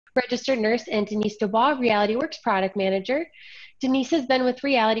registered nurse, and Denise DuBois, RealityWorks product manager. Denise has been with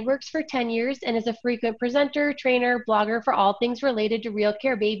RealityWorks for 10 years and is a frequent presenter, trainer, blogger for all things related to Real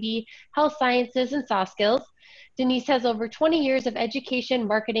Care Baby, health sciences, and soft skills. Denise has over 20 years of education,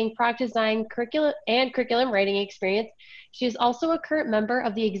 marketing, product design, curriculum writing experience. She is also a current member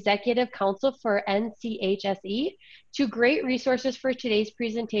of the Executive Council for NCHSE. Two great resources for today's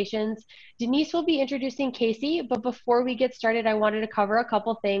presentations. Denise will be introducing Kasey, but before we get started, I wanted to cover a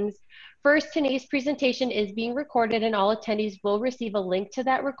couple things. First, today's presentation is being recorded and all attendees will receive a link to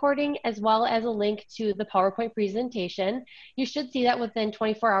that recording as well as a link to the PowerPoint presentation. You should see that within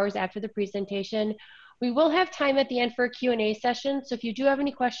 24 hours after the presentation. We will have time at the end for a Q&A session, so if you do have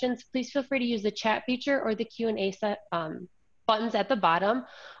any questions, please feel free to use the chat feature or the Q&A buttons at the bottom.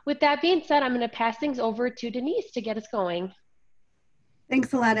 With that being said, I'm going to pass things over to Denise to get us going.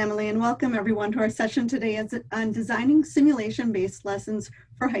 Thanks a lot, Emily, and welcome everyone to our session today on designing simulation-based lessons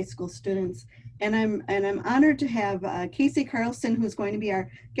for high school students. And I'm honored to have Kasey Carlson, who's going to be our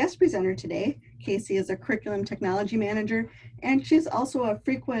guest presenter today. Kasey is a curriculum technology manager, and she's also a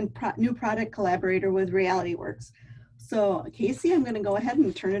frequent new product collaborator with RealityWorks. So Kasey, I'm going to go ahead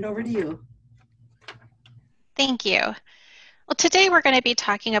and turn it over to you. Thank you. Well, today we're going to be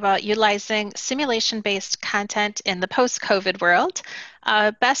talking about utilizing simulation-based content in the post-COVID world,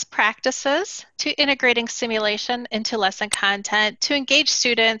 best practices to integrating simulation into lesson content to engage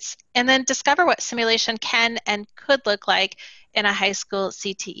students, and then discover what simulation can and could look like in a high school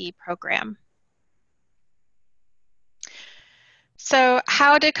CTE program. So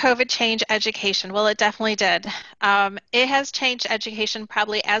how did COVID change education? Well, it definitely did. It has changed education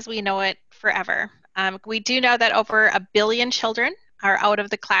probably as we know it forever. We do know that over 1 billion children are out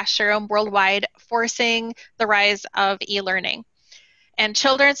of the classroom worldwide, forcing the rise of e-learning. And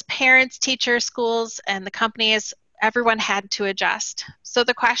children's parents, teachers, schools, and the companies, everyone had to adjust. So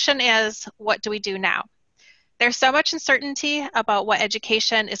the question is, what do we do now? There's so much uncertainty about what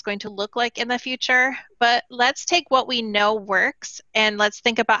education is going to look like in the future, but let's take what we know works and let's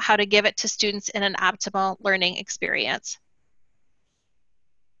think about how to give it to students in an optimal learning experience.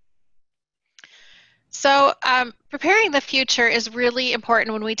 So preparing the future is really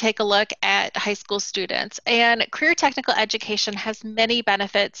important when we take a look at high school students, and career technical education has many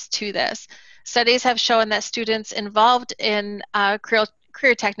benefits to this. Studies have shown that students involved in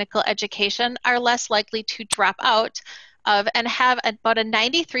career technical education are less likely to drop out of and have about a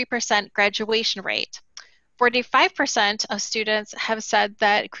 93% graduation rate. 45% of students have said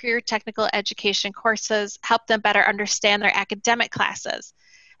that career technical education courses help them better understand their academic classes.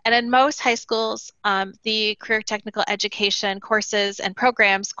 And in most high schools, the career technical education courses and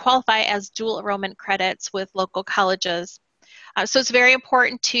programs qualify as dual enrollment credits with local colleges. So it's very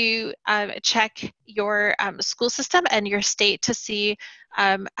important to check your school system and your state to see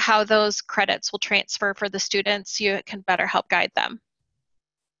how those credits will transfer for the students so you can better help guide them.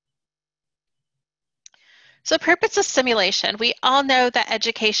 So purpose of simulation. We all know that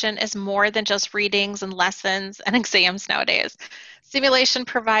education is more than just readings and lessons and exams nowadays. Simulation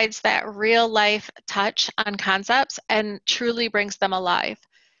provides that real-life touch on concepts and truly brings them alive.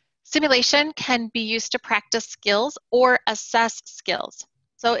 Simulation can be used to practice skills or assess skills.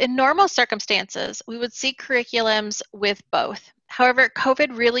 So in normal circumstances, we would see curriculums with both. However,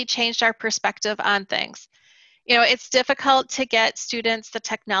 COVID really changed our perspective on things. You know, it's difficult to get students the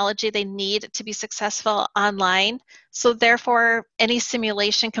technology they need to be successful online. So therefore, any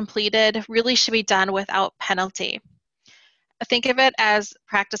simulation completed really should be done without penalty. Think of it as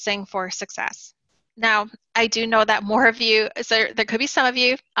practicing for success. Now, I do know that more of you, so there could be some of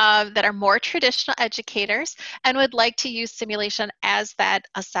you that are more traditional educators and would like to use simulation as that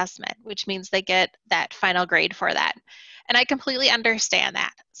assessment, which means they get that final grade for that. And I completely understand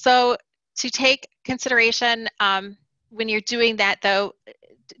that. So to take consideration when you're doing that, though,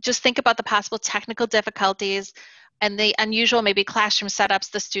 just think about the possible technical difficulties and the unusual maybe classroom setups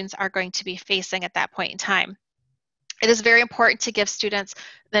the students are going to be facing at that point in time. It is very important to give students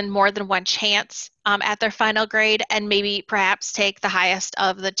then more than one chance at their final grade and maybe perhaps take the highest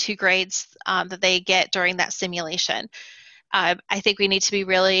of the 2 grades that they get during that simulation. I think we need to be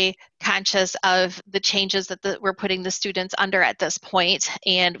really conscious of the changes that we're putting the students under at this point,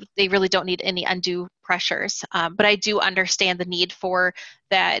 and they really don't need any undue pressures. But I do understand the need for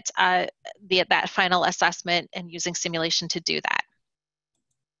that, that final assessment and using simulation to do that.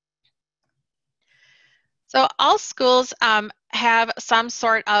 So all schools have some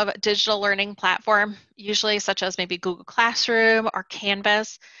sort of digital learning platform, usually such as maybe Google Classroom or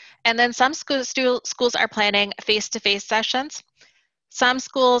Canvas. And then some schools are planning face-to-face sessions. Some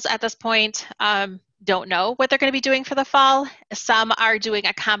schools at this point don't know what they're going to be doing for the fall. Some are doing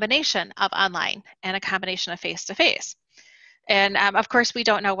a combination of online and a combination of face-to-face. And of course, we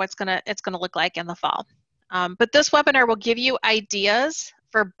don't know what it's gonna look like in the fall. But this webinar will give you ideas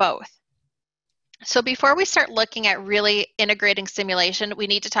for both. So before we start looking at really integrating simulation, we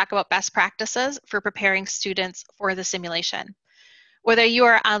need to talk about best practices for preparing students for the simulation. Whether you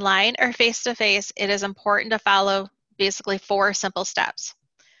are online or face-to-face, it is important to follow basically 4 simple steps.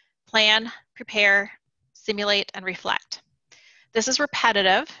 Plan, prepare, simulate, and reflect. This is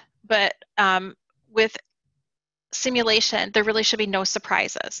repetitive, but with simulation, there really should be no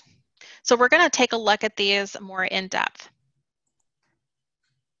surprises. So we're going to take a look at these more in depth.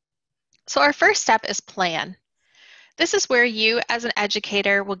 So our first step is plan. This is where you as an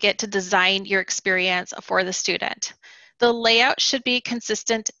educator will get to design your experience for the student. The layout should be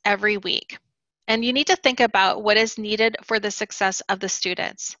consistent every week. And you need to think about what is needed for the success of the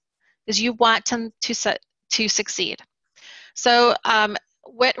students, because you want them to succeed. So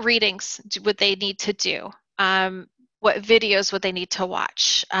what readings would they need to do? What videos would they need to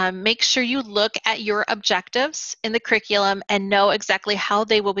watch? Make sure you look at your objectives in the curriculum and know exactly how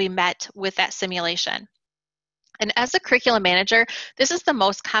they will be met with that simulation. And as a curriculum manager, this is the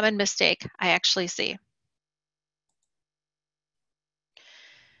most common mistake I actually see.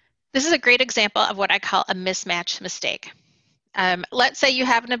 This is a great example of what I call a mismatch mistake. Let's say you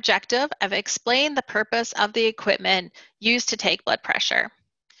have an objective of explain the purpose of the equipment used to take blood pressure.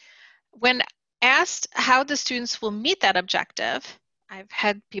 When asked how the students will meet that objective, I've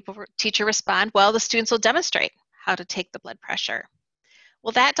had teacher respond, well, the students will demonstrate how to take the blood pressure.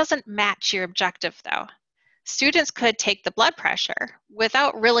 Well, that doesn't match your objective though. Students could take the blood pressure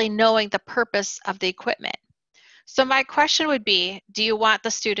without really knowing the purpose of the equipment. So my question would be, do you want the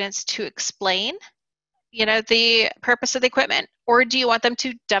students to explain, the purpose of the equipment, or do you want them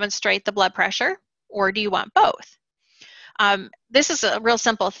to demonstrate the blood pressure, or do you want both? This is a real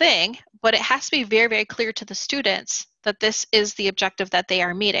simple thing, but it has to be very, very clear to the students that this is the objective that they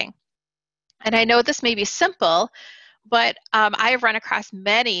are meeting. And I know this may be simple, but I have run across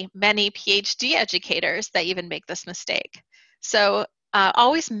many, many PhD educators that even make this mistake. So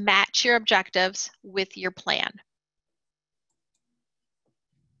always match your objectives with your plan.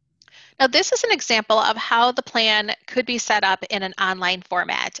 Now, this is an example of how the plan could be set up in an online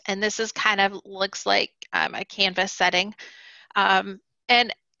format. And this is kind of looks like a Canvas setting. And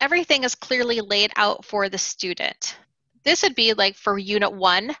everything is clearly laid out for the student. This would be like for Unit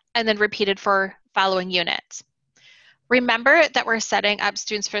 1 and then repeated for following units. Remember that we're setting up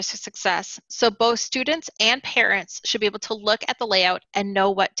students for success, so both students and parents should be able to look at the layout and know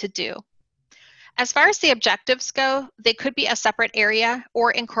what to do. As far as the objectives go, they could be a separate area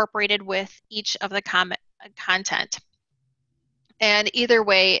or incorporated with each of the content. And either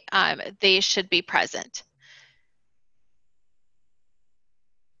way, they should be present.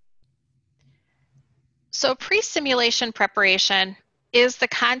 So pre-simulation preparation is the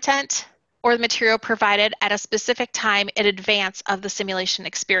content or the material provided at a specific time in advance of the simulation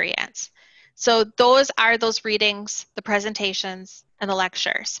experience. So those are those readings, the presentations, and the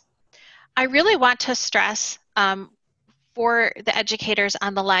lectures. I really want to stress for the educators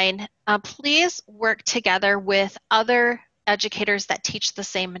on the line, please work together with other educators that teach the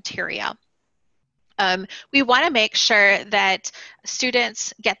same material. We want to make sure that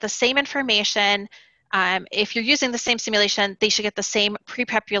students get the same information. If you're using the same simulation, they should get the same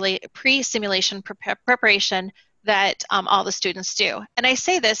pre-simulation preparation that all the students do. And I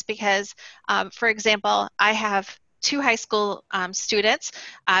say this because, for example, I have 2 high school students.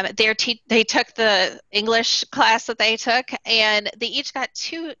 They took the English class that they took, and they each got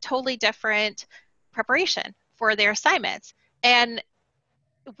 2 totally different preparation for their assignments. And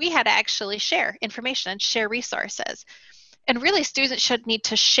we had to actually share information and share resources. And really, students should need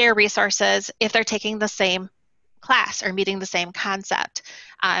to share resources if they're taking the same class or meeting the same concept.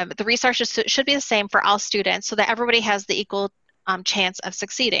 The resources should be the same for all students so that everybody has the equal chance of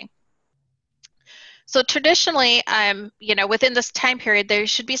succeeding. So traditionally, within this time period, there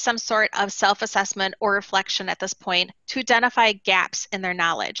should be some sort of self-assessment or reflection at this point to identify gaps in their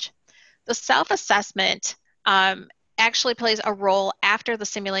knowledge. The self-assessment actually plays a role after the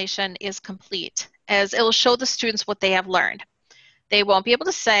simulation is complete, as it will show the students what they have learned. They won't be able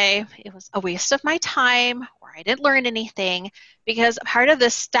to say, it was a waste of my time, or I didn't learn anything, because part of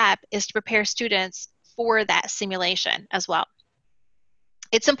this step is to prepare students for that simulation as well.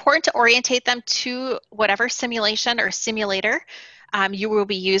 It's important to orientate them to whatever simulation or simulator you will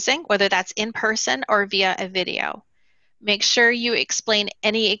be using, whether that's in person or via a video. Make sure you explain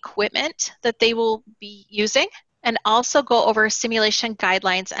any equipment that they will be using, and also go over simulation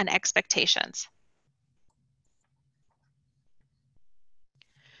guidelines and expectations.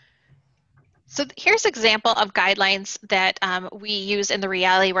 So here's an example of guidelines that we use in the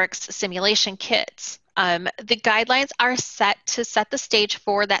RealityWorks simulation kits. The guidelines are set to set the stage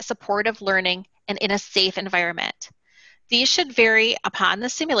for that supportive learning and in a safe environment. These should vary upon the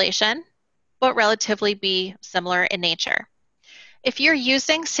simulation, but relatively be similar in nature. If you're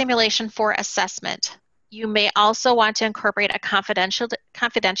using simulation for assessment, you may also want to incorporate a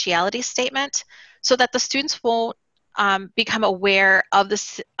confidentiality statement so that the students won't become aware of the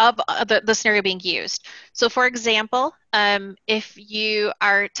scenario being used. So for example, if you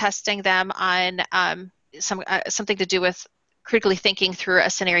are testing them on something to do with critically thinking through a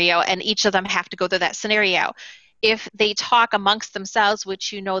scenario and each of them have to go through that scenario, if they talk amongst themselves,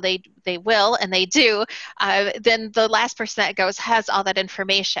 which you know they will and they do, then the last person that goes has all that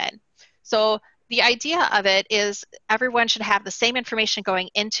information. So the idea of it is everyone should have the same information going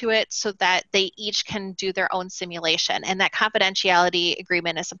into it so that they each can do their own simulation. And that confidentiality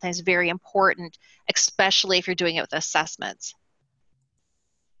agreement is sometimes very important, especially if you're doing it with assessments.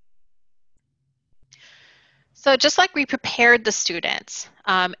 So just like we prepared the students,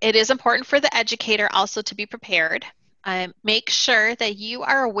 it is important for the educator also to be prepared. Make sure that you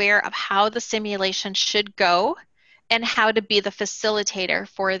are aware of how the simulation should go and how to be the facilitator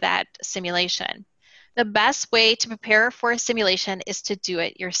for that simulation. The best way to prepare for a simulation is to do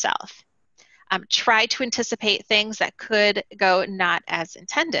it yourself. Try to anticipate things that could go not as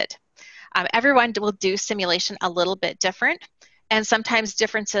intended. Everyone will do simulation a little bit different, and sometimes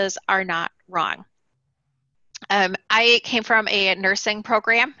differences are not wrong. I came from a nursing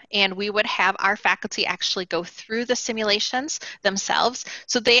program, and we would have our faculty actually go through the simulations themselves,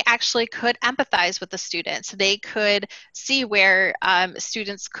 so they actually could empathize with the students. They could see where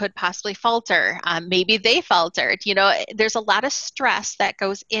students could possibly falter. Maybe they faltered. You know, there's a lot of stress that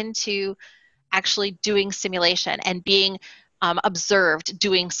goes into actually doing simulation and being observed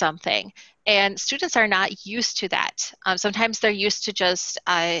doing something. And students are not used to that. Sometimes they're used to just,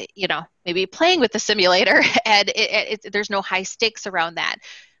 you know, maybe playing with the simulator and there's no high stakes around that.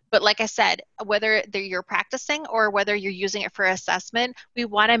 But like I said, whether you're practicing or whether you're using it for assessment, we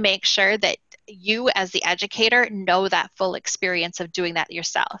want to make sure that you as the educator know that full experience of doing that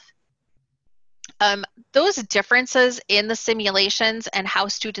yourself. Those differences in the simulations and how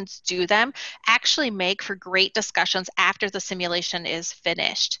students do them actually make for great discussions after the simulation is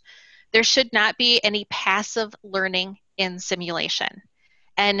finished. There should not be any passive learning in simulation.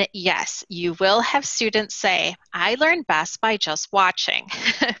 And yes, you will have students say, I learn best by just watching,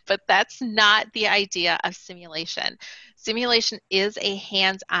 but that's not the idea of simulation. Simulation is a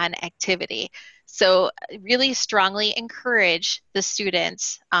hands-on activity. So really strongly encourage the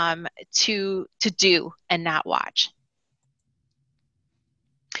students to do and not watch.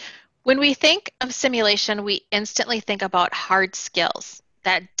 When we think of simulation, we instantly think about hard skills,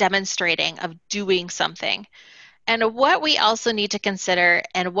 that demonstrating of doing something. And what we also need to consider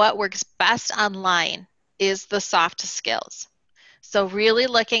and what works best online is the soft skills. So really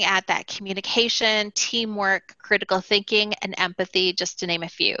looking at that communication, teamwork, critical thinking, and empathy, just to name a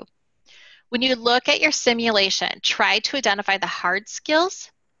few. When you look at your simulation, try to identify the hard skills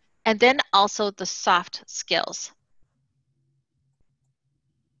and then also the soft skills.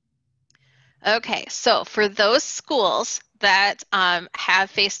 Okay, so for those schools that have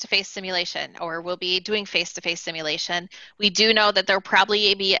face-to-face simulation or will be doing face-to-face simulation, we do know that there will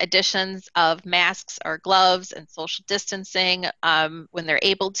probably be additions of masks or gloves and social distancing when they're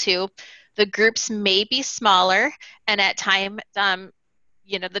able to. The groups may be smaller, and at time,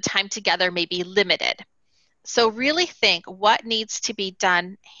 you know, the time together may be limited. So really think what needs to be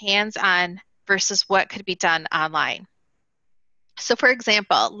done hands-on versus what could be done online. So for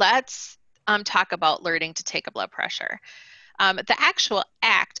example, let's talk about learning to take a blood pressure. The actual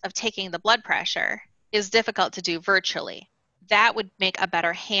act of taking the blood pressure is difficult to do virtually. That would make a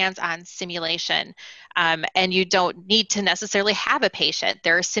better hands-on simulation, and you don't need to necessarily have a patient.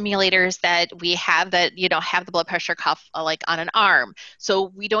 There are simulators that we have that, you know, have the blood pressure cuff like on an arm,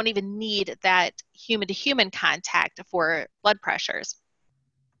 so we don't even need that human-to-human contact for blood pressures.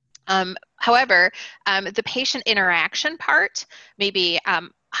 However, the patient interaction part, maybe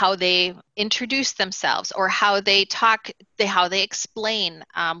how they introduce themselves or how they talk, how they explain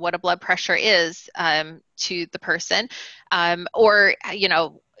what a blood pressure is to the person, or, you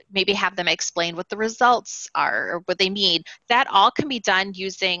know, maybe have them explain what the results are or what they mean. That all can be done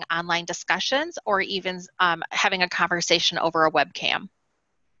using online discussions or even having a conversation over a webcam.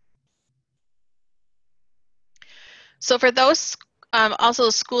 So for those also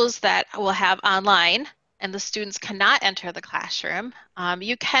schools that will have online and the students cannot enter the classroom,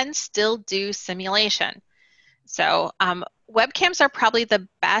 you can still do simulation. So webcams are probably the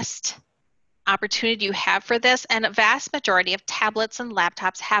best opportunity you have for this, and a vast majority of tablets and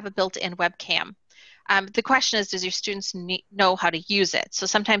laptops have a built-in webcam. The question is, does your students know how to use it? So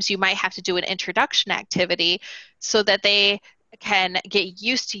sometimes you might have to do an introduction activity so that they can get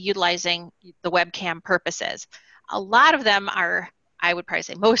used to utilizing the webcam purposes. A lot of them are, I would probably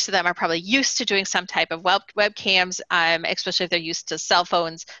say most of them are probably used to doing some type of webcams, especially if they're used to cell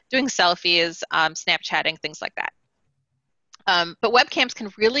phones, doing selfies, Snapchatting, things like that. But webcams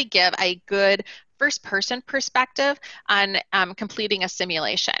can really give a good first-person perspective on completing a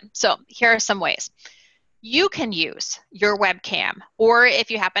simulation. So here are some ways. You can use your webcam, or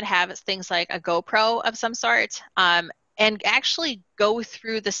if you happen to have things like a GoPro of some sort, and actually go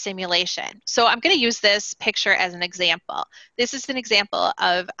through the simulation. So I'm going to use this picture as an example. This is an example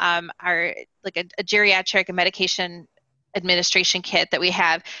of our a geriatric medication administration kit that we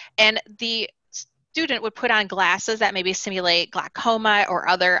have, and the student would put on glasses that maybe simulate glaucoma or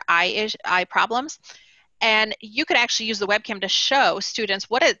other eye problems. And you could actually use the webcam to show students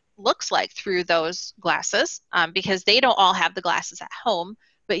what it looks like through those glasses, because they don't all have the glasses at home,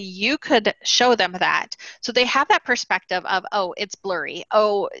 but you could show them that. So they have that perspective of, oh, it's blurry.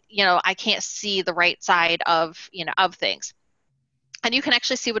 Oh, I can't see the right side of things. And you can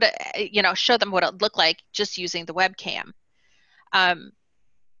actually see what it, show them what it looked like just using the webcam.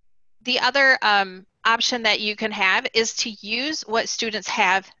 The other option that you can have is to use what students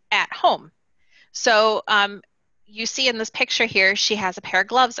have at home. So you see in this picture here, she has a pair of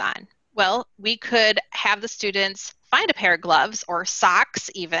gloves on. Well, we could have the students find a pair of gloves or socks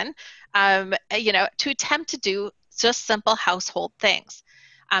even, to attempt to do just simple household things.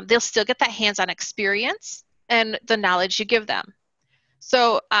 They'll still get that hands-on experience and the knowledge you give them.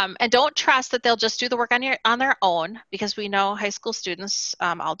 So, and don't trust that they'll just do the work on their own, because we know high school students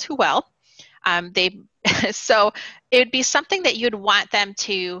all too well. So it would be something that you'd want them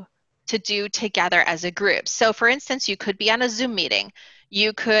to do together as a group. So for instance, you could be on a Zoom meeting.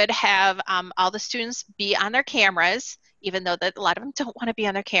 You could have all the students be on their cameras, even though that a lot of them don't want to be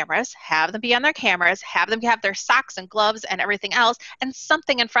on their cameras. Have them be on their cameras, have them have their socks and gloves and everything else, and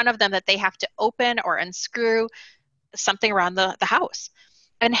something in front of them that they have to open or unscrew, something around the house.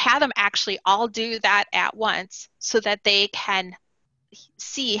 And have them actually all do that at once so that they can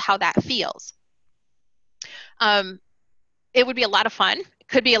see how that feels. It would be a lot of fun. It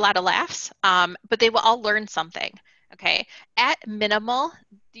could be a lot of laughs, but they will all learn something, okay? At minimal,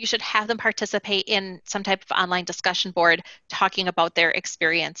 you should have them participate in some type of online discussion board talking about their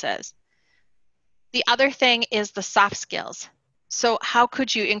experiences. The other thing is the soft skills. So how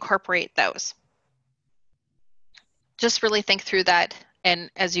could you incorporate those? Just really think through that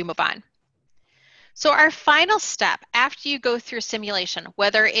and as you move on. So our final step after you go through simulation,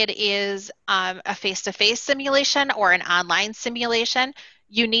 whether it is a face-to-face simulation or an online simulation,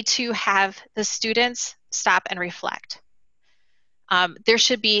 you need to have the students stop and reflect. There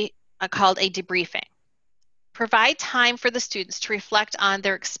should be called a debriefing. Provide time for the students to reflect on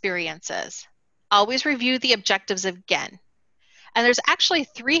their experiences. Always review the objectives again. And there's actually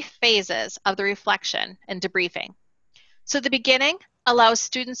 3 phases of the reflection and debriefing. So the beginning allows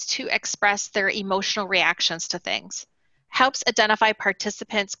students to express their emotional reactions to things, helps identify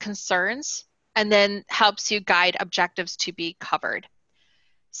participants' concerns, and then helps you guide objectives to be covered.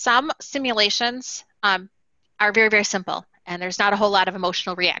 Some simulations are very, very simple, and there's not a whole lot of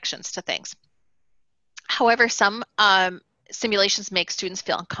emotional reactions to things. However, some simulations make students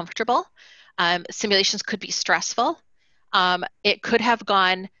feel uncomfortable. Simulations could be stressful. It could have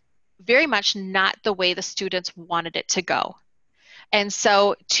gone very much not the way the students wanted it to go. And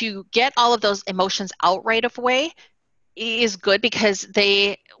so to get all of those emotions out right away is good, because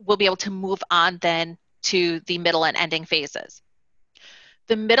they will be able to move on then to the middle and ending phases.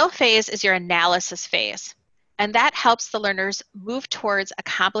 The middle phase is your analysis phase, and that helps the learners move towards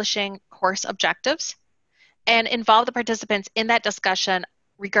accomplishing course objectives and involve the participants in that discussion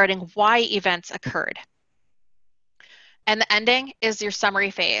regarding why events occurred. And the ending is your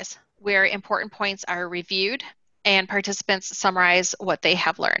summary phase, where important points are reviewed and participants summarize what they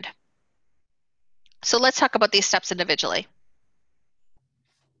have learned. So let's talk about these steps individually.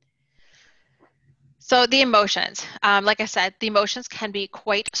 So the emotions, like I said, the emotions can be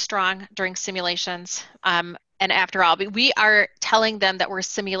quite strong during simulations. And after all, we are telling them that we're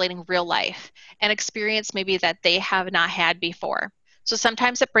simulating real life, an experience maybe that they have not had before. So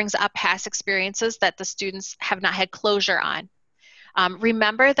sometimes it brings up past experiences that the students have not had closure on.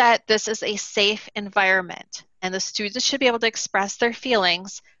 Remember that this is a safe environment, and the students should be able to express their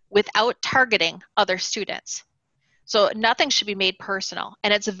feelings without targeting other students. So nothing should be made personal,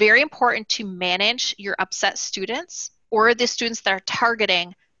 and it's very important to manage your upset students or the students that are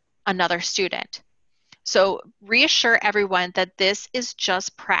targeting another student. So reassure everyone that this is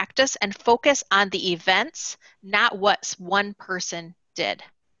just practice and focus on the events, not what one person did.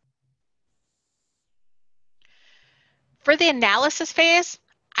 For the analysis phase,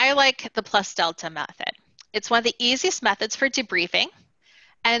 I like the plus delta method. It's one of the easiest methods for debriefing,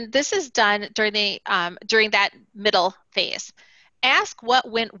 and this is done during that middle phase. Ask what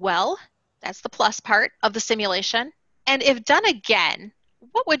went well, that's the plus part of the simulation, and if done again,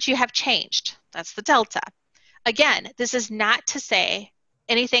 what would you have changed? That's the delta. Again, this is not to say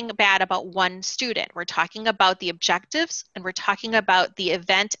anything bad about one student. We're talking about the objectives, and we're talking about the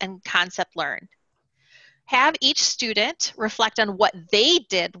event and concept learned. Have each student reflect on what they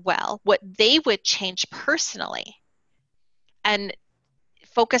did well, what they would change personally, and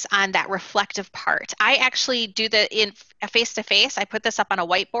focus on that reflective part. I actually do in a face-to-face. I put this up on a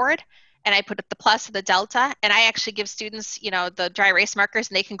whiteboard, and I put the plus and the delta, and I actually give students, the dry erase markers,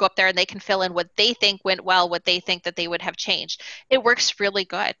 and they can go up there and they can fill in what they think went well, what they think that they would have changed. It works really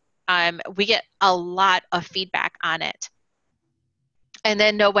good. We get a lot of feedback on it. And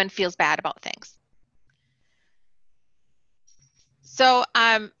then no one feels bad about things. So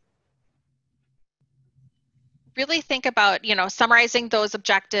really think about, summarizing those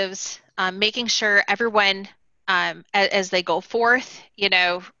objectives, making sure everyone, as they go forth,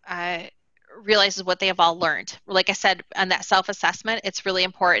 realizes what they have all learned. Like I said, on that self-assessment, it's really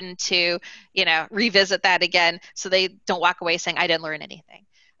important to, revisit that again so they don't walk away saying, I didn't learn anything.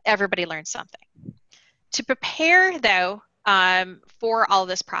 Everybody learned something. To prepare, though, for all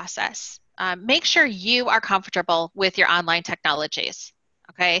this process, make sure you are comfortable with your online technologies.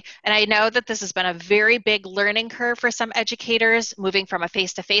 Okay, and I know that this has been a very big learning curve for some educators, moving from a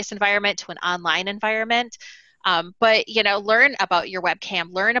face-to-face environment to an online environment. But learn about your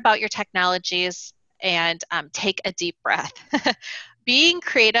webcam, learn about your technologies, and take a deep breath. Being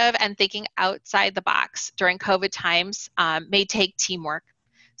creative and thinking outside the box during COVID times may take teamwork.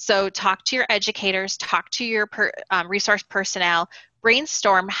 So talk to your educators, talk to your resource personnel,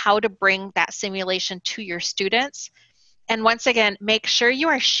 brainstorm how to bring that simulation to your students. And once again, make sure you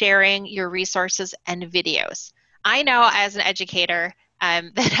are sharing your resources and videos. I know as an educator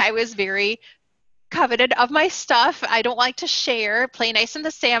that I was very coveted of my stuff. I don't like to share, play nice in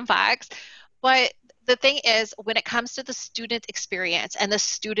the sandbox. But the thing is, when it comes to the student experience and the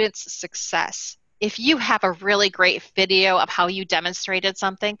student's success, if you have a really great video of how you demonstrated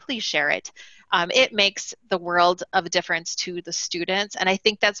something, please share it. It makes the world of a difference to the students. And I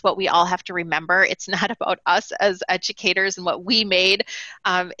think that's what we all have to remember. It's not about us as educators and what we made.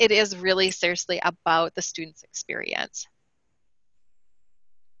 It is really seriously about the student's experience.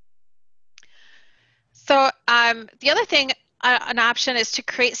 So the other thing, an option is to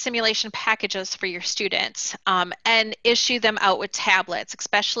create simulation packages for your students and issue them out with tablets,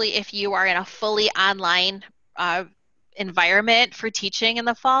 especially if you are in a fully online environment for teaching in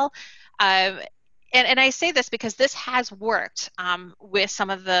the fall. And I say this because this has worked with some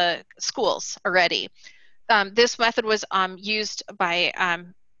of the schools already. This method was used by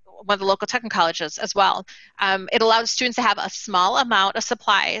one of the local technical colleges as well. It allowed students to have a small amount of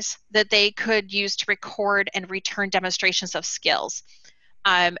supplies that they could use to record and return demonstrations of skills.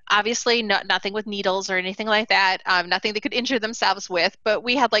 Obviously, nothing with needles or anything like that, nothing they could injure themselves with, but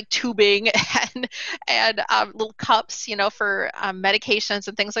we had like tubing and little cups, for medications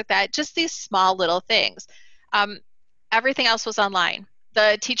and things like that, just these small little things. Everything else was online.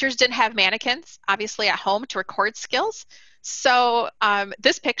 The teachers didn't have mannequins, obviously, at home to record skills. So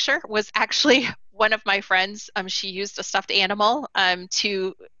this picture was actually one of my friends. She used a stuffed animal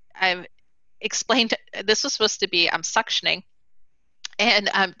to explain. This was supposed to be suctioning. And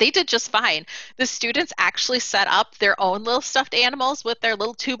they did just fine. The students actually set up their own little stuffed animals with their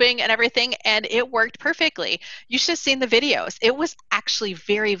little tubing and everything, and it worked perfectly. You should have seen the videos. It was actually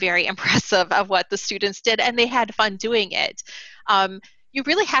very, very impressive of what the students did, and they had fun doing it. You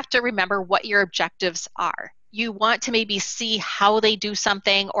really have to remember what your objectives are. You want to maybe see how they do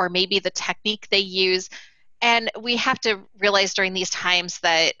something or maybe the technique they use. And we have to realize during these times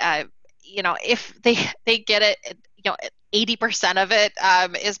that, if they get it, 80% of it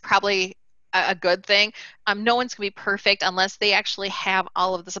is probably a good thing. No one's going to be perfect unless they actually have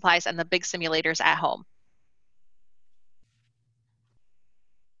all of the supplies and the big simulators at home.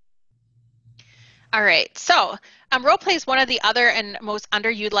 All right, so role play is one of the other and most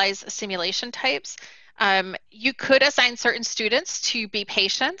underutilized simulation types. You could assign certain students to be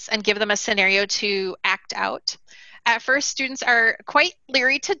patients and give them a scenario to act out. At first, students are quite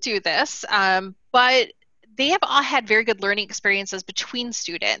leery to do this, but they have all had very good learning experiences between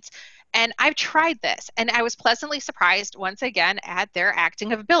students. And I've tried this, and I was pleasantly surprised once again at their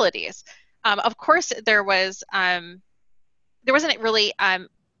acting abilities. Of course, there wasn't really.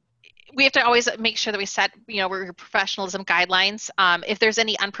 We have to always make sure that we set, professionalism guidelines. If there's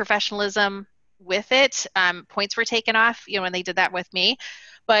any unprofessionalism with it, points were taken off, when they did that with me.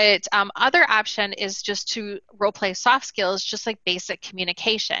 But other option is just to role play soft skills, just like basic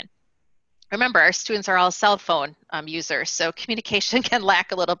communication. Remember, our students are all cell phone users, so communication can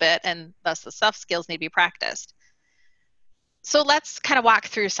lack a little bit, and thus the soft skills need to be practiced. So let's kind of walk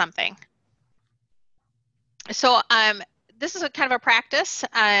through something. So this is a kind of a practice.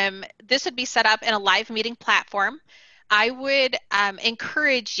 This would be set up in a live meeting platform. I would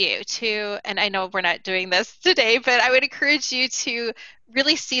encourage you to, and I know we're not doing this today, but I would encourage you to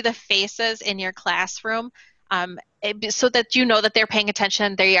really see the faces in your classroom, so that you know that they're paying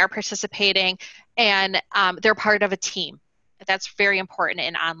attention, they are participating, and they're part of a team. That's very important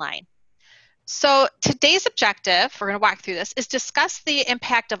in online. So today's objective, we're going to walk through this, is discuss the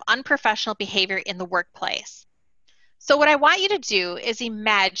impact of unprofessional behavior in the workplace. So what I want you to do is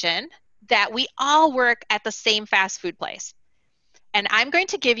imagine that we all work at the same fast food place. And I'm going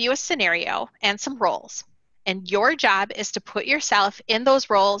to give you a scenario and some roles. And your job is to put yourself in those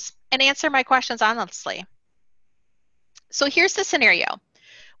roles and answer my questions honestly. So here's the scenario.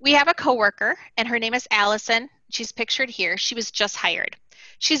 We have a coworker, and her name is Allison. She's pictured here. She was just hired.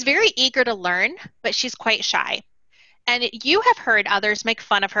 She's very eager to learn, but she's quite shy. And you have heard others make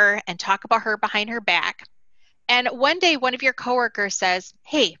fun of her and talk about her behind her back. And one day, one of your coworkers says,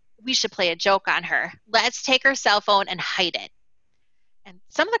 "Hey, we should play a joke on her. Let's take her cell phone and hide it." And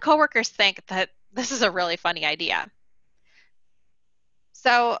some of the coworkers think that this is a really funny idea.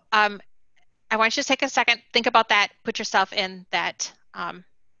 So I want you to take a second, think about that, put yourself in that,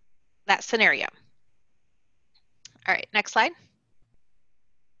 that scenario. All right, next slide.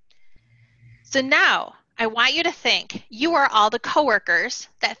 So now I want you to think you are all the coworkers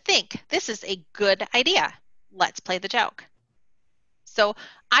that think this is a good idea. Let's play the joke. So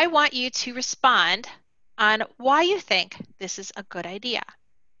I want you to respond on why you think this is a good idea.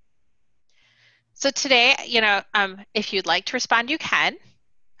 So today, if you'd like to respond, you can.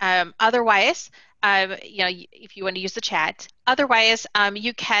 Otherwise, if you want to use the chat. Otherwise,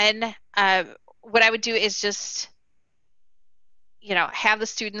 you can, what I would do is just, have the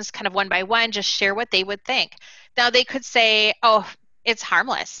students kind of one by one just share what they would think. Now they could say, "Oh, it's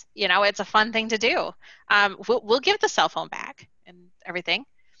harmless. It's a fun thing to do. We'll give the cell phone back and everything."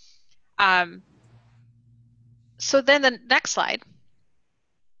 So then the next slide.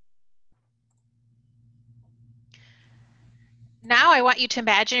 Now I want you to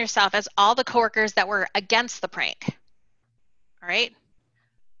imagine yourself as all the coworkers that were against the prank. All right?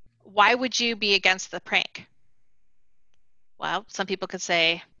 Why would you be against the prank? Well, some people could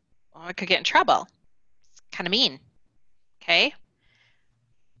say, "Oh, I could get in trouble. It's kind of mean." Okay?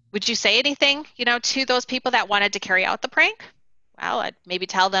 Would you say anything, to those people that wanted to carry out the prank? Well, I'd maybe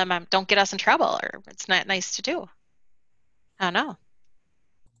tell them, "Don't get us in trouble," or "It's not nice to do." I don't know.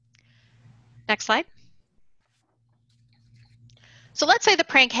 Next slide. So let's say the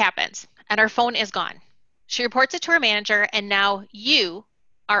prank happens and our phone is gone. She reports it to her manager, and now you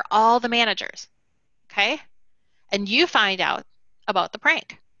are all the managers, okay? And you find out about the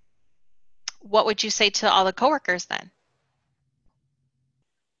prank. What would you say to all the coworkers then?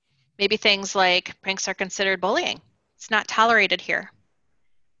 Maybe things like, pranks are considered bullying. It's not tolerated here.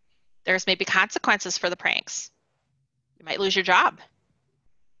 There's maybe consequences for the pranks. You might lose your job.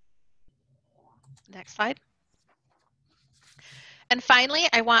 Next slide. And finally,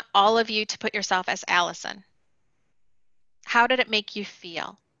 I want all of you to put yourself as Allison. How did it make you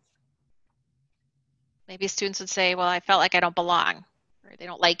feel? Maybe students would say, "Well, I felt like I don't belong," or "They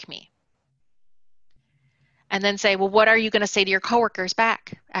don't like me." And then say, "Well, what are you going to say to your coworkers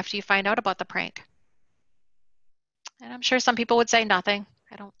back after you find out about the prank?" And I'm sure some people would say nothing.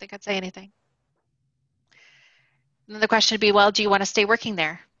 I don't think I'd say anything. And then the question would be, "Well, do you want to stay working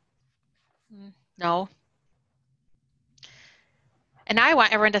there?" No. And now I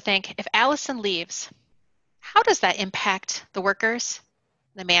want everyone to think, if Allison leaves, how does that impact the workers,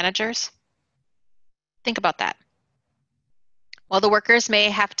 the managers? Think about that. Well, the workers may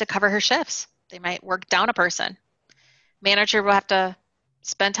have to cover her shifts. They might work down a person. Manager will have to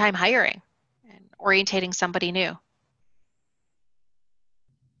spend time hiring and orientating somebody new.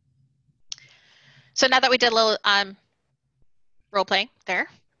 So now that we did a little role playing there,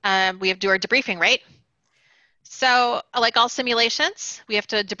 we have to do our debriefing, right? So like all simulations, we have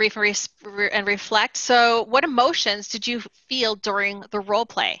to debrief and reflect. So what emotions did you feel during the role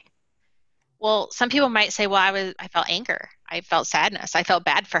play? Well, some people might say, "Well, I felt anger. I felt sadness. I felt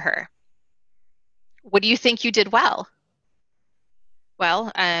bad for her." What do you think you did well?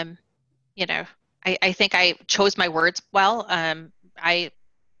 Well, you know, I think I chose my words well. I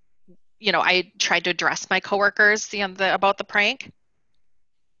tried to address my coworkers, about the prank.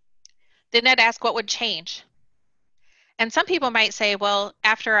 Then I'd ask what would change. And some people might say, well,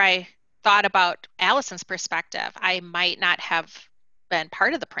 after I thought about Allison's perspective, I might not have been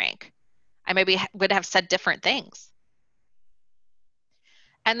part of the prank. I maybe would have said different things.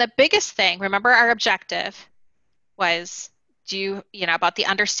 And the biggest thing, remember our objective was, about the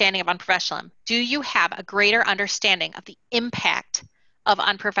understanding of unprofessionalism. Do you have a greater understanding of the impact of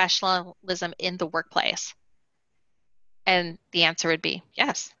unprofessionalism in the workplace? And the answer would be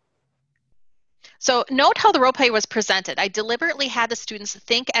yes. So note how the role play was presented. I deliberately had the students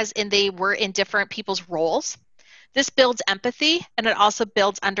think as in they were in different people's roles. This builds empathy and it also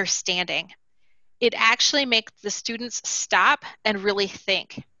builds understanding. It actually makes the students stop and really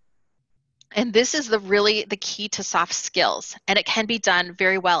think. And this is the key to soft skills, and it can be done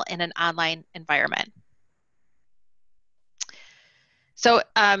very well in an online environment. So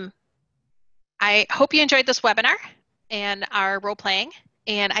I hope you enjoyed this webinar and our role playing.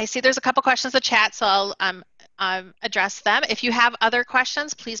 And I see there's a couple questions in the chat, so I'll address them. If you have other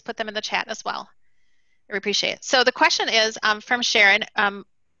questions, please put them in the chat as well. I appreciate it. So the question is from Sharon,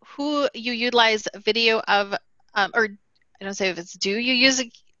 who you utilize video of, or I don't say if it's do you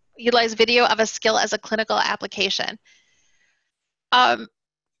utilize video of a skill as a clinical application?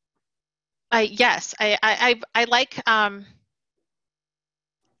 Yes, I like,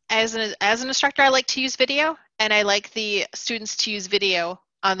 as an instructor, I like to use video, and I like the students to use video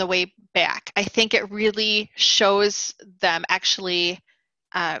on the way back. I think it really shows them actually,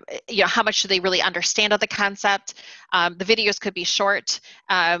 how much do they really understand of the concept. The videos could be short.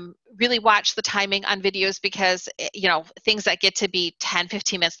 Really watch the timing on videos because, things that get to be 10,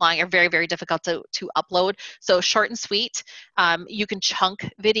 15 minutes long are very, very difficult to upload. So short and sweet. You can chunk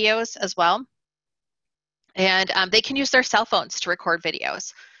videos as well. And they can use their cell phones to record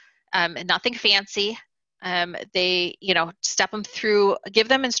videos. Nothing fancy. They, step them through, give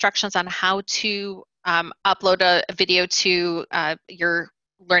them instructions on how to upload a video to your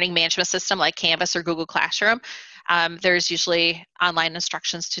learning management system like Canvas or Google Classroom. There's usually online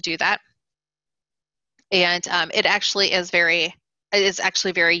instructions to do that. And it is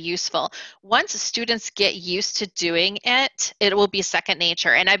actually very useful. Once students get used to doing it, it will be second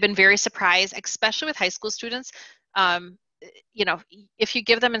nature. And I've been very surprised, especially with high school students, if you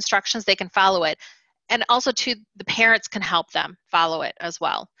give them instructions, they can follow it. And also too, the parents can help them follow it as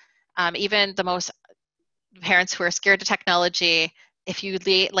well. Even the most parents who are scared of technology, if you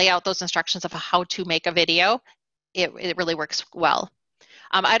lay out those instructions of how to make a video, it really works well.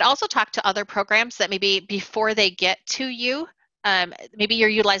 I'd also talk to other programs that maybe before they get to you, maybe you're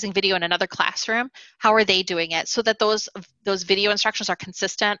utilizing video in another classroom. How are they doing it? So that those video instructions are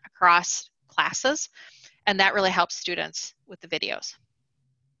consistent across classes. And that really helps students with the videos.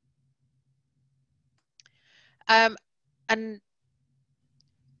 And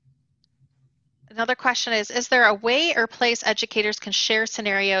another question is there a way or place educators can share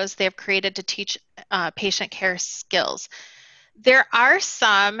scenarios they have created to teach patient care skills? There are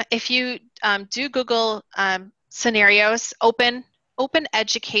some. If you do Google scenarios, open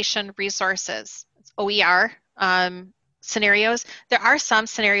education resources, it's OER scenarios, there are some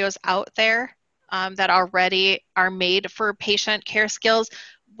scenarios out there that already are made for patient care skills.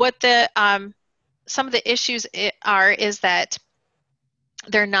 What some of the issues is that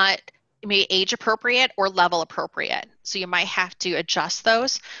they're not maybe age appropriate or level appropriate. So you might have to adjust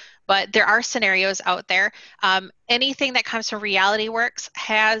those. But there are scenarios out there. Anything that comes from RealityWorks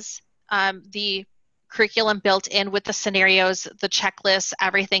has the curriculum built in with the scenarios, the checklists,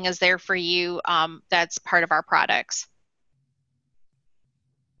 everything is there for you. That's part of our products.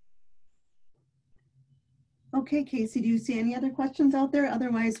 Okay, Kasey, do you see any other questions out there?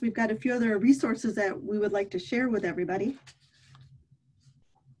 Otherwise, we've got a few other resources that we would like to share with everybody.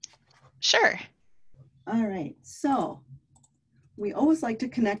 Sure. All right, so we always like to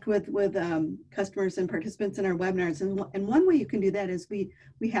connect with customers and participants in our webinars. And one way you can do that is we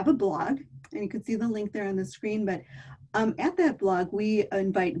have a blog, and you can see the link there on the screen. But at that blog, we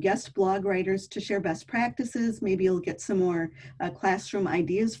invite guest blog writers to share best practices. Maybe you'll get some more classroom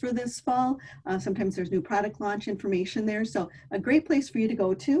ideas for this fall. Sometimes there's new product launch information there. So a great place for you to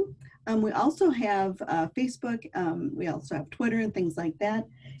go to. We also have Facebook. We also have Twitter and things like that.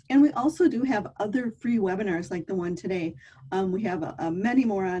 And we also do have other free webinars like the one today. We have many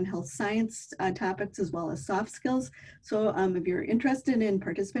more on health science topics as well as soft skills. So if you're interested in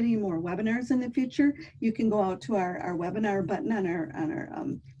participating in more webinars in the future, you can go out to our webinar button on our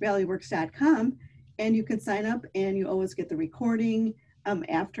realityworks.com and you can sign up, and you always get the recording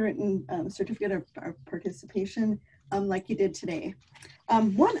after it, and certificate of participation like you did today.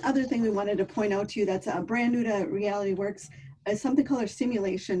 One other thing we wanted to point out to you that's brand new to Reality Works is something called our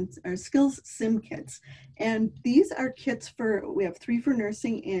simulations or skills sim kits. And these are kits we have 3 for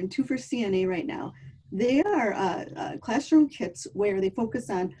nursing and 2 for CNA right now. They are classroom kits where they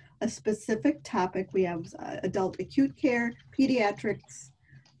focus on a specific topic. We have adult acute care, pediatrics,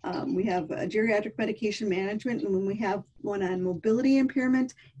 we have geriatric medication management, and then we have one on mobility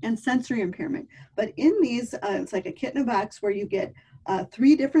impairment and sensory impairment. But in these, it's like a kit in a box where you get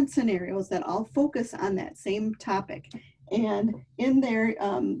 3 different scenarios that all focus on that same topic. And in there,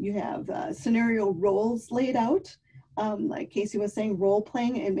 you have scenario roles laid out. Like Kasey was saying, role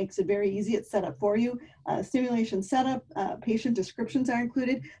playing, it makes it very easy. It's set up for you. Simulation setup, patient descriptions are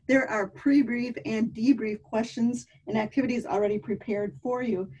included. There are pre-brief and debrief questions and activities already prepared for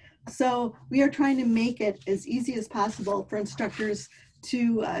you. So we are trying to make it as easy as possible for instructors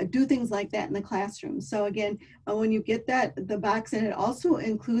to do things like that in the classroom. So again, when you get the box, and it also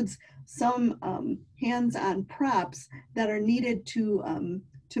includes some hands-on props that are needed to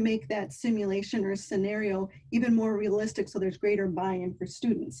make that simulation or scenario even more realistic, so there's greater buy-in for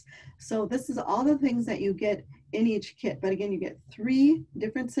students. So this is all the things that you get in each kit. But again, you get 3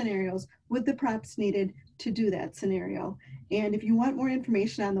 different scenarios with the props needed to do that scenario. And if you want more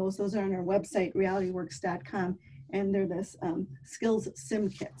information on those are on our website, realityworks.com, and they're this skills sim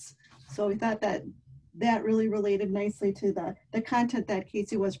kits. So we thought that really related nicely to the content that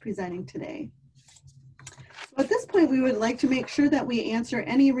Kasey was presenting today. So at this point, we would like to make sure that we answer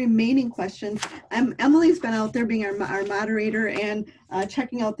any remaining questions. Emily's been out there being our moderator and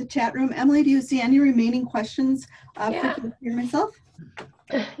checking out the chat room. Emily, do you see any remaining questions Yeah. for myself?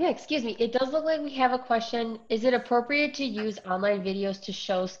 Yeah, excuse me. It does look like we have a question. Is it appropriate to use online videos to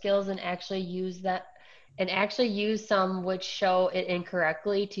show skills and actually use some which show it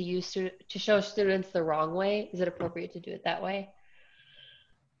incorrectly to show students the wrong way? Is it appropriate to do it that way?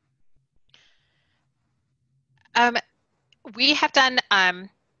 We have done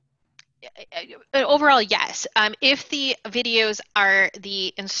overall, yes. If the videos are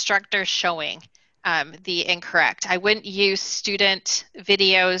the instructor showing the incorrect, I wouldn't use student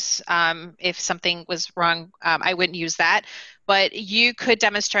videos. If something was wrong, I wouldn't use that. But you could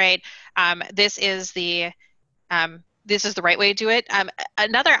demonstrate this is the right way to do it.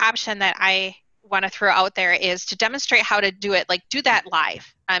 Another option that I want to throw out there is to demonstrate how to do it, like do that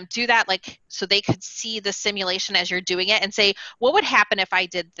live. Do that like so they could see the simulation as you're doing it and say, what would happen if I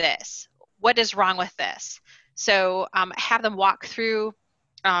did this? What is wrong with this? So have them walk through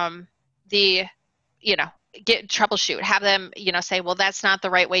troubleshoot. Have them, say, well, that's not the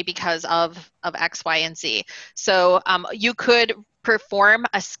right way because of X, Y, and Z. So you could perform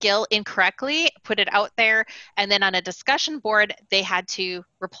a skill incorrectly, put it out there, and then on a discussion board, they had to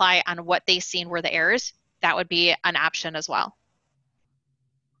reply on what they seen were the errors. That would be an option as well.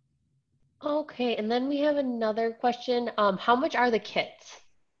 Okay, and then we have another question. How much are the kits?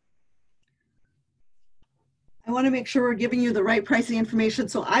 I want to make sure we're giving you the right pricing information.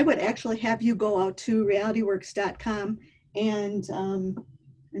 So I would actually have you go out to realityworks.com and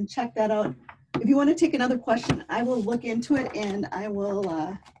check that out. If you want to take another question, I will look into it, and I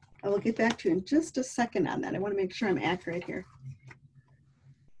will get back to you in just a second on that. I want to make sure I'm accurate here.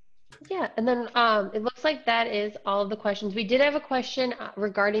 Yeah, and then it looks like that is all of the questions. We did have a question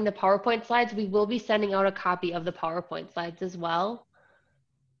regarding the PowerPoint slides. We will be sending out a copy of the PowerPoint slides as well.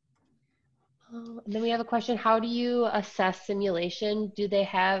 And then we have a question: how do you assess simulation? Do they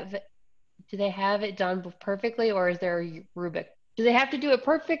have it done perfectly, or is there a rubric? Do they have to do it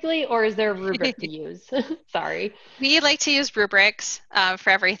perfectly, or is there a rubric to use? Sorry. We like to use rubrics for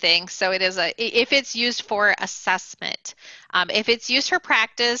everything. So it is if it's used for assessment. If it's used for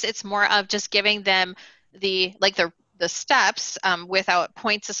practice, it's more of just giving them the steps without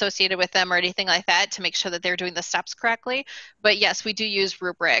points associated with them or anything like that to make sure that they're doing the steps correctly. But yes, we do use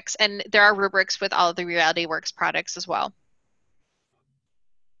rubrics, and there are rubrics with all of the Reality Works products as well.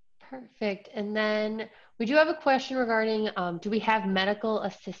 Perfect. And then we do have a question regarding, do we have medical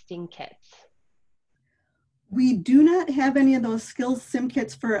assisting kits? We do not have any of those skills sim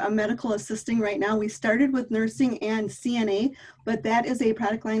kits for medical assisting right now. We started with nursing and CNA, but that is a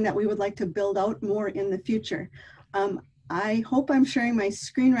product line that we would like to build out more in the future. I hope I'm sharing my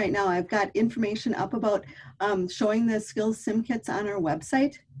screen right now. I've got information up about showing the skills sim kits on our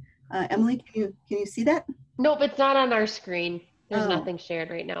website. Emily, can you see that? Nope, it's not on our screen. There's nothing shared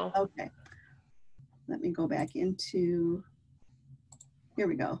right now. Okay. Let me go back into, here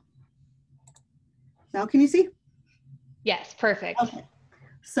we go. Now can you see? Yes, perfect. Okay.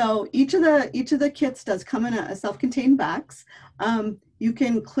 So each of the kits does come in a self-contained box. You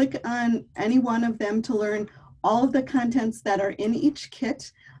can click on any one of them to learn all of the contents that are in each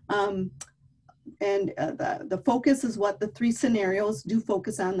kit. The focus is what the 3 scenarios do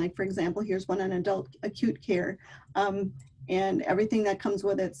focus on. Like, for example, here's one on adult acute care, and everything that comes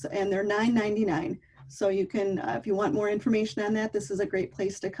with it. And they're $9.99. So you can, if you want more information on that, this is a great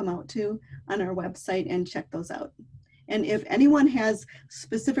place to come out to on our website and check those out. And if anyone has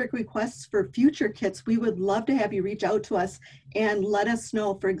specific requests for future kits, we would love to have you reach out to us and let us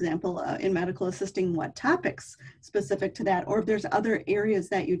know, for example, in medical assisting, what topics specific to that, or if there's other areas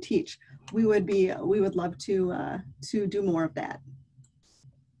that you teach. We would love to do more of that.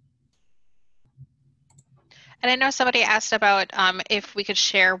 And I know somebody asked about if we could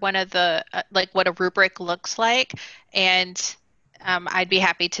share one of the, like what a rubric looks like, and I'd be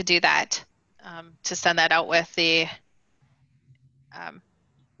happy to do that, to send that out with the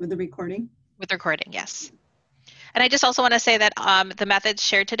recording? With the recording, yes. And I just also want to say that the methods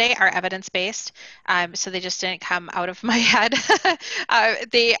shared today are evidence-based, so they just didn't come out of my head.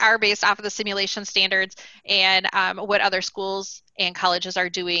 They are based off of the simulation standards and what other schools and colleges are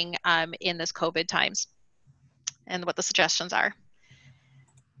doing in this COVID times, and what the suggestions are.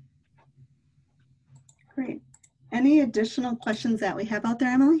 Great. Any additional questions that we have out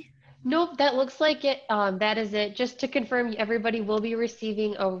there, Emily? Nope, that looks like it. That is it. Just to confirm, everybody will be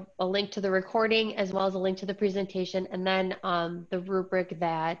receiving a link to the recording as well as a link to the presentation, and then the rubric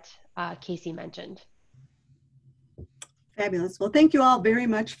that Kasey mentioned. Fabulous. Well, thank you all very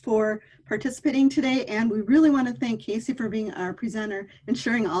much for participating today, and we really want to thank Kasey for being our presenter and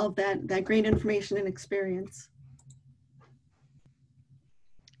sharing all of that great information and experience.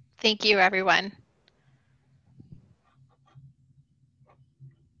 Thank you, everyone.